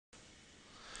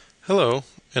Hello,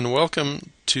 and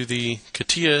welcome to the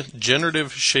Catia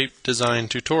Generative Shape Design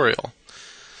tutorial.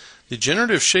 The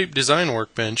Generative Shape Design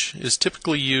workbench is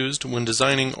typically used when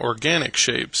designing organic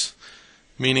shapes,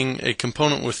 meaning a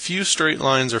component with few straight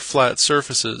lines or flat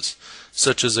surfaces,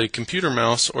 such as a computer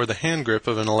mouse or the hand grip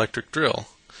of an electric drill.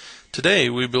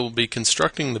 Today we will be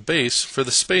constructing the base for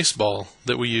the space ball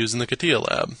that we use in the Catia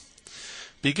lab.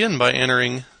 Begin by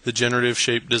entering the Generative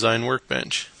Shape Design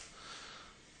workbench.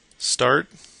 Start,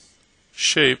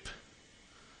 Shape,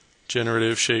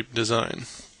 Generative Shape Design.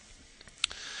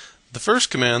 The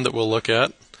first command that we'll look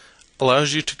at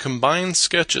allows you to combine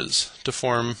sketches to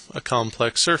form a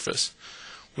complex surface.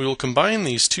 We will combine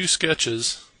these two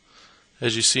sketches,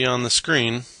 as you see on the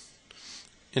screen,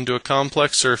 into a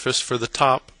complex surface for the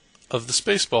top of the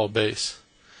spaceball base.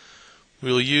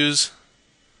 We will use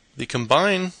the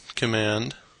combine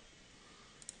command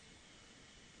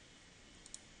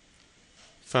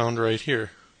found right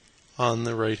here on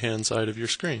the right hand side of your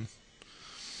screen.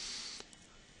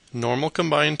 Normal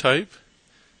combine type,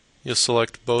 you'll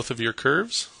select both of your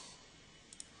curves,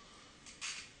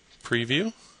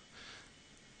 preview.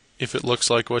 If it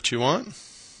looks like what you want,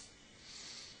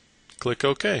 click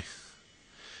OK.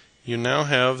 You now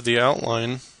have the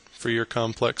outline for your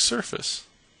complex surface.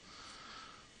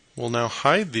 We'll now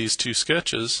hide these two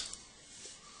sketches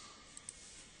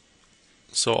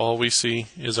so all we see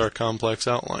is our complex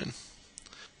outline.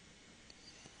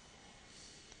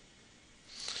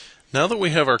 Now that we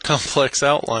have our complex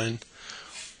outline,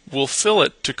 we'll fill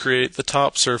it to create the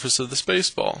top surface of the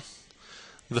spaceball.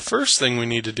 The first thing we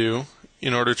need to do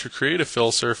in order to create a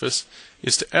fill surface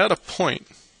is to add a point.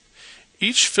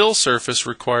 Each fill surface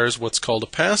requires what's called a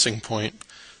passing point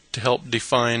to help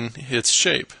define its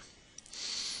shape.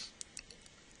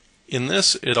 In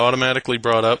this, it automatically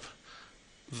brought up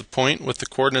the point with the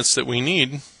coordinates that we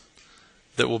need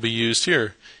that will be used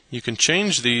here. You can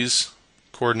change these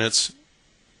coordinates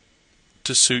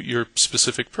to suit your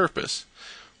specific purpose.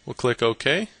 We'll click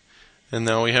OK, and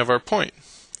now we have our point.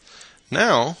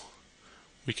 Now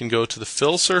we can go to the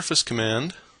Fill Surface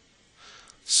command,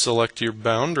 select your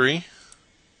boundary,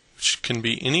 which can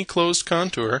be any closed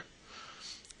contour,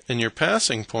 and your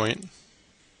passing point,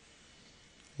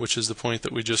 which is the point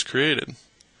that we just created.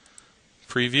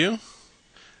 Preview.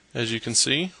 As you can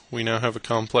see, we now have a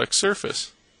complex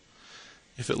surface.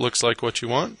 If it looks like what you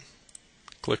want,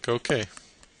 click OK.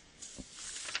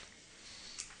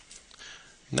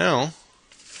 Now,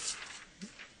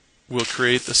 we'll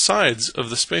create the sides of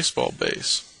the spaceball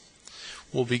base.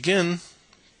 We'll begin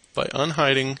by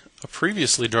unhiding a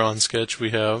previously drawn sketch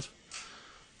we have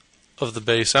of the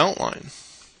base outline.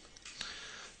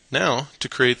 Now, to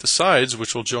create the sides,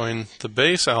 which will join the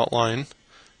base outline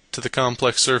to the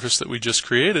complex surface that we just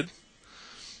created,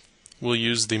 we'll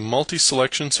use the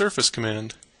multi-selection surface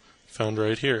command found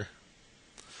right here.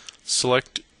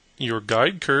 Select your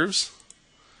guide curves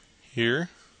here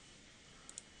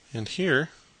and here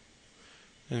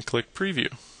and click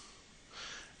preview.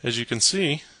 As you can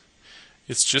see,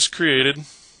 it's just created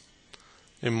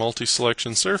a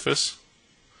multi-selection surface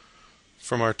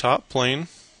from our top plane,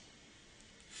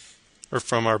 or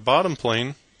from our bottom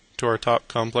plane to our top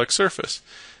complex surface.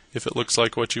 If it looks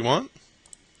like what you want,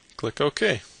 click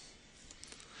OK.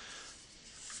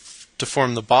 To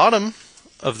form the bottom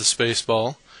of the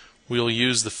spaceball, we'll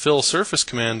use the Fill Surface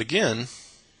command again,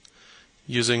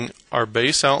 using our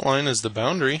base outline as the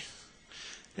boundary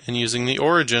and using the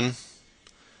origin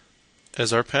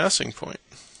as our passing point.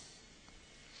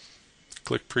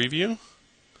 Click Preview.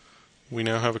 We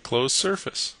now have a closed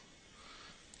surface.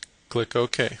 Click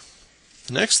OK.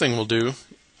 The next thing we'll do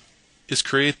is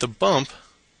create the bump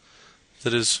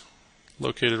that is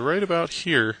located right about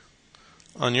here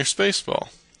on your spaceball.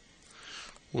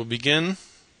 We'll begin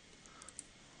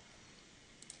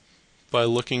by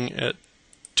looking at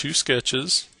two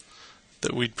sketches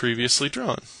that we'd previously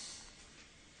drawn.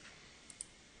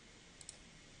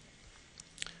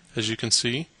 As you can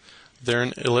see, they're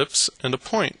an ellipse and a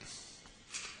point.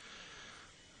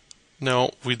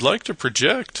 Now, we'd like to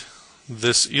project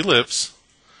this ellipse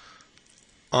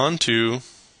onto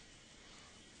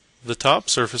the top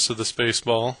surface of the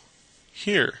spaceball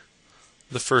here,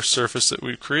 the first surface that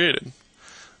we've created.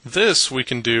 This we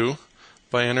can do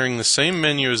by entering the same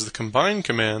menu as the combine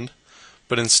command,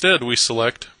 but instead we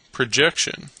select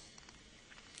projection.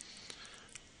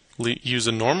 Use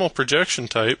a normal projection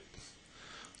type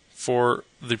for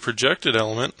the projected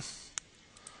element.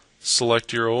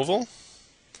 Select your oval,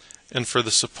 and for the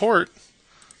support,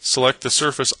 select the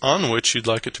surface on which you'd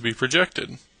like it to be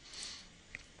projected.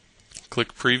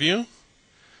 Click Preview.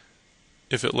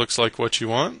 If it looks like what you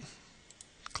want,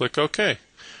 click OK.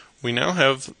 we now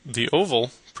have the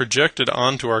oval projected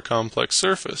onto our complex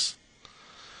surface.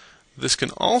 This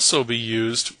can also be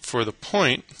used for the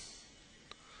point,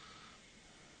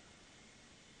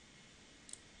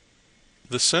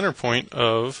 the center point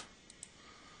of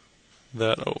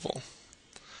that oval.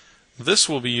 This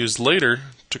will be used later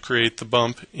to create the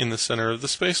bump in the center of the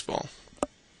spaceball.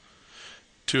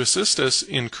 To assist us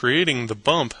in creating the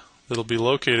bump that will be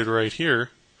located right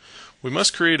here, we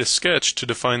must create a sketch to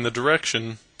define the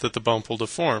direction that the bump will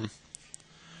deform.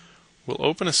 We'll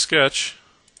open a sketch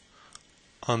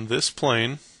on this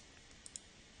plane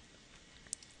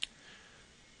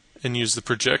and use the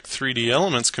Project 3D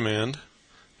Elements command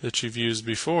that you've used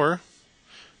before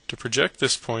to project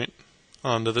this point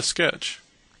onto the sketch.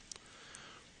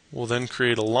 We'll then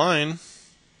create a line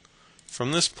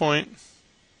from this point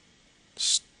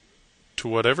to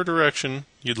whatever direction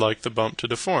you'd like the bump to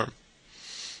deform.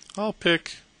 I'll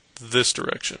pick this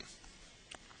direction.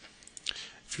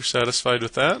 If you're satisfied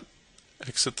with that,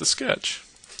 exit the sketch.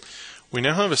 We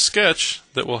now have a sketch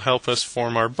that will help us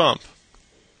form our bump.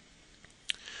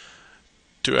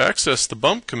 To access the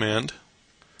bump command,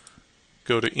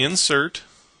 go to Insert,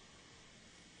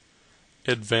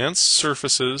 Advanced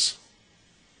Surfaces,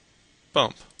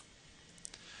 Bump.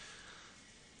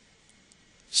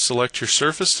 Select your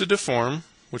surface to deform,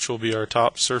 which will be our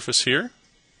top surface here,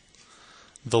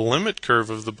 the limit curve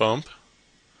of the bump,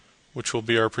 which will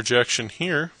be our projection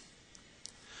here,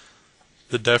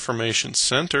 the deformation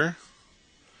center,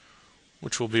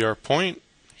 which will be our point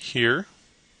here,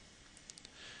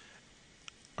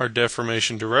 our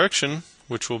deformation direction,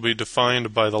 which will be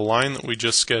defined by the line that we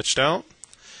just sketched out,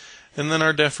 and then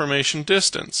our deformation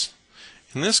distance.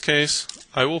 In this case,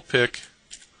 I will pick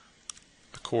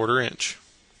a 1/4 inch.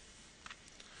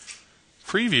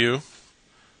 Preview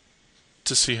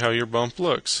to see how your bump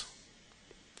looks.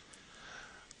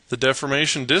 The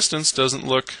deformation distance doesn't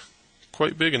look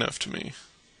quite big enough to me,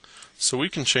 so we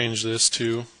can change this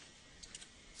to,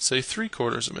 say,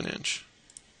 3/4 inch.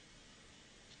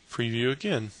 Preview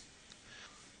again.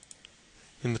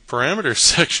 In the parameters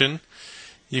section,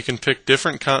 you can pick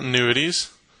different continuities,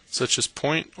 such as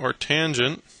point or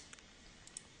tangent.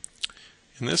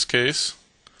 In this case,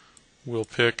 we'll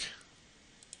pick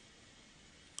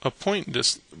a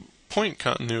point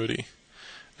continuity.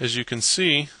 As you can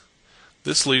see,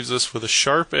 this leaves us with a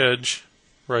sharp edge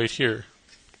right here.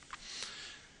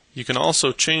 You can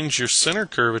also change your center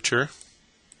curvature,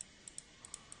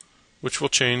 which will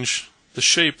change the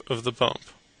shape of the bump.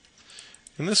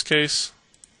 In this case,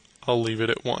 I'll leave it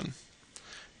at 1.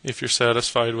 If you're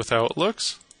satisfied with how it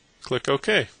looks, click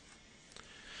OK.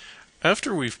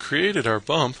 After we've created our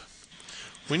bump,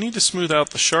 we need to smooth out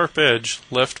the sharp edge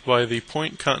left by the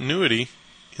point continuity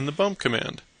in the bump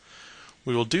command.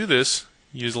 We will do this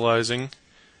utilizing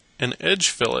an edge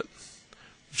fillet,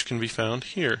 which can be found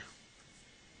here.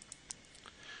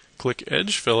 Click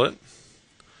Edge Fillet.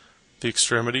 The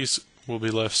extremities will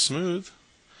be left smooth.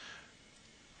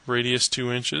 Radius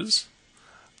 2 inches.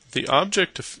 The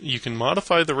object, you can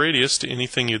modify the radius to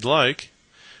anything you'd like,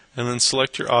 and then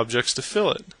select your objects to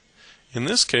fillet. In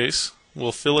this case,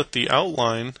 we'll fillet the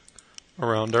outline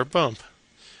around our bump.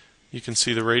 You can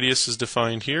see the radius is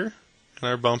defined here, and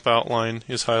our bump outline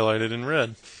is highlighted in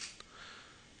red.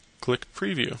 Click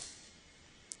Preview.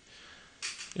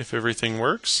 If everything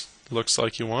works, looks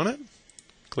like you want it,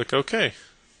 click OK.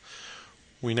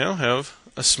 We now have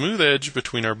a smooth edge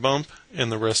between our bump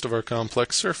and the rest of our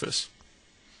complex surface.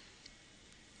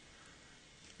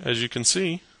 As you can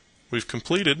see, we've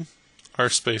completed our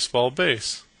spaceball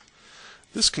base.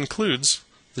 This concludes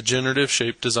the generative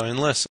shape design lesson.